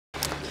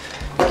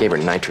Gave her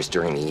nitrous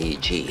during the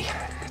EEG.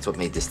 That's what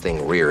made this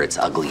thing rear its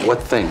ugly head.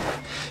 What thing?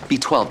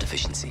 B12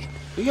 deficiency.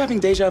 Are you having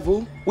deja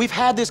vu? We've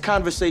had this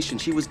conversation.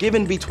 She was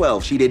given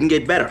B12. She didn't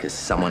get better. Because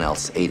someone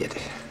else ate it.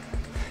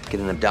 Get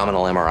an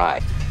abdominal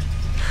MRI.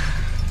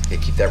 Yeah,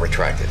 keep that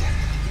retracted.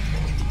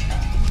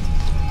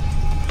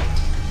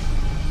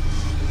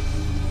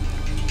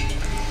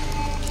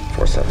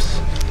 Forceps.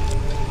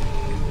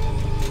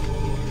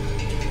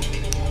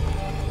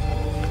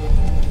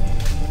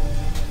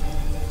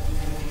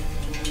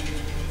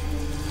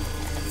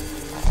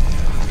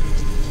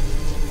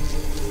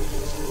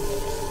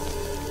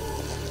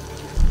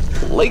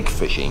 Lake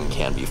fishing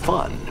can be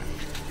fun.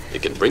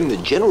 It can bring the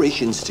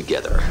generations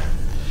together.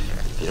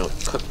 If you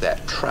don't cook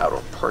that trout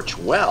or perch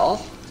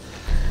well,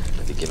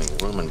 you'll be giving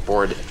room and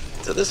board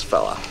to this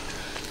fella.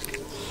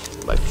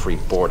 By free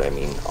board, I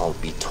mean all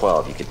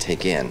B12 you could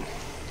take in.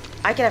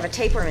 I could have a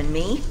tapeworm in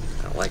me?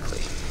 Not likely.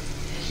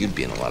 You'd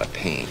be in a lot of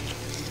pain.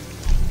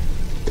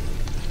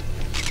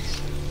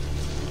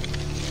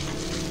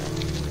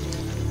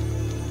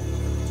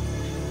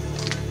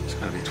 It's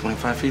gotta be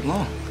 25 feet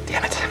long.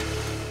 Damn it.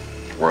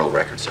 World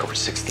record's over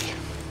 60.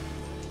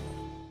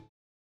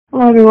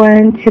 Hello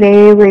everyone,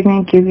 today we're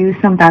going to give you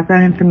some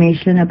background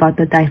information about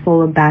the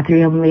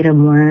Diphyllobothrium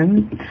Latum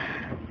worm.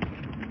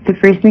 The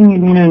first thing you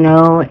need to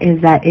know is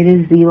that it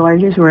is the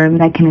largest worm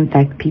that can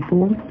infect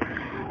people.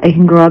 It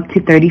can grow up to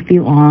 30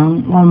 feet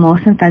long. While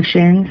most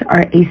infections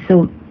are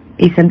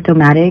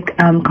asymptomatic,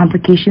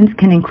 complications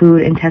can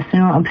include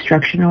intestinal,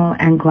 obstructional,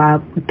 and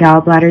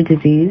gallbladder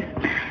disease.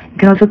 It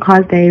can also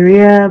cause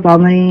diarrhea,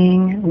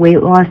 vomiting,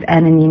 weight loss,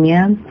 and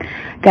anemia.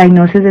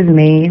 Diagnosis is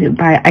made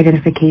by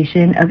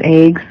identification of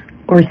eggs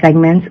or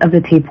segments of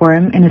the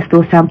tapeworm in a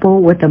stool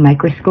sample with a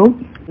microscope.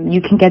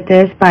 You can get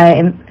this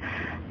by,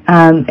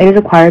 it is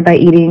acquired by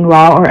eating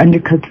raw or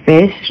undercooked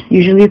fish,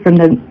 usually from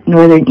the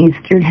northern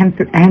eastern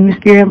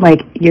hemisphere like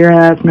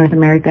Europe, North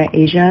America,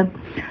 Asia.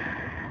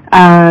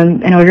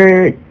 In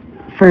order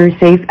for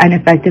safe and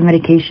effective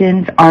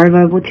medications are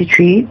available to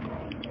treat,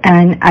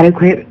 and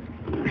adequate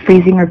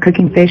freezing or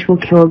cooking fish will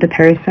kill the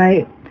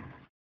parasite.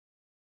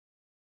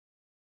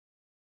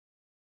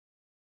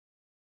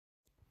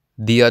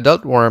 The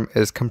adult worm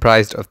is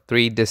comprised of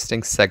 3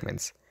 distinct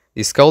segments: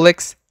 the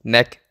scolex,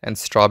 neck, and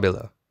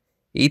strobila.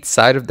 Each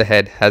side of the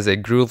head has a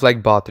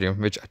groove-like bothrium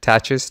which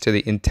attaches to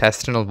the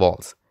intestinal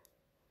walls.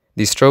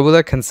 The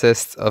strobila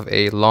consists of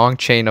a long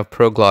chain of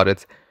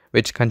proglottids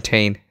which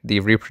contain the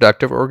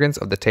reproductive organs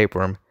of the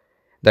tapeworm.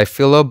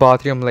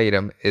 Diphyllobothrium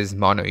latum is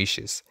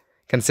monoecious,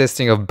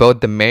 consisting of both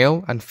the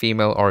male and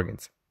female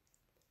organs.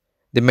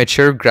 The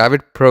mature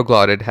gravid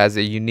proglottid has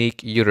a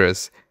unique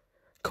uterus,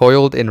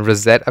 coiled in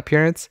rosette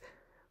appearance,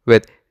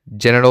 with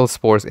genital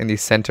spores in the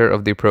center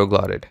of the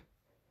proglottid.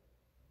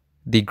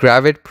 The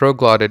gravid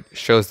proglottid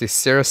shows the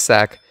serous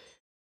sac,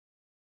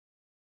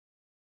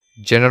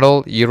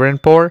 genital urine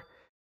pore,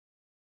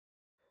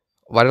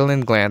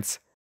 vitelline glands,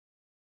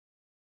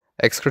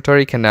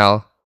 excretory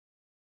canal,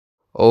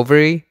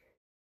 ovary,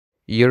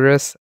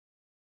 uterus,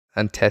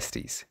 and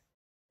testes.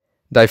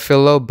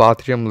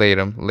 Diphyllobothrium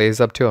latum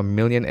lays up to 1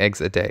 million eggs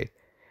a day,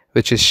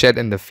 which is shed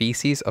in the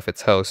feces of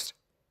its host.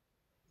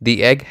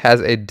 The egg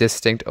has a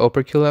distinct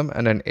operculum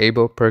and an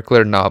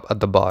abopercular knob at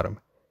the bottom.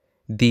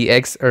 The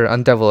eggs are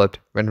undeveloped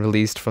when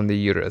released from the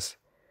uterus,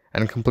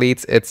 and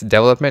completes its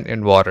development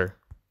in water.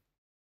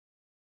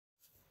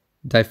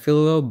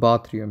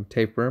 Diphyllobothrium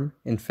tapeworm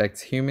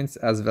infects humans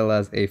as well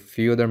as a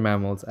few other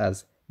mammals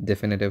as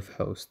definitive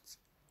hosts.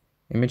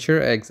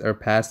 Immature eggs are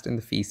passed in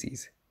the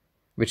feces,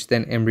 which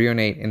then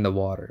embryonate in the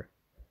water.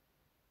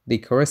 The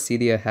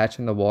choroidia hatch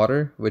in the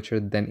water, which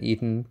are then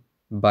eaten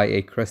by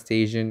a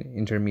crustacean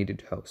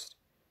intermediate host.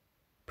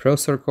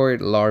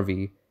 Procercoid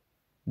larvae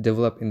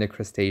develop in the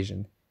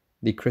crustacean.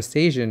 The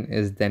crustacean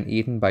is then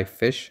eaten by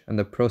fish, and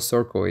the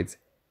procercoids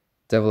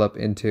develop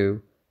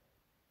into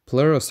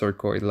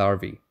pleurocercoid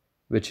larvae,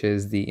 which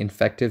is the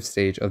infective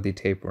stage of the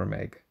tapeworm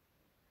egg.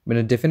 When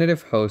a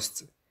definitive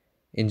host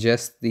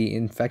ingests the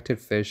infected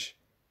fish,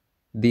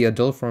 the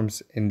adult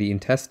forms in the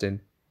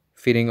intestine,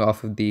 feeding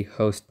off of the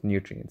host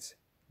nutrients.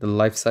 The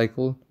life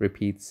cycle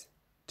repeats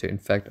to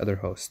infect other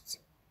hosts.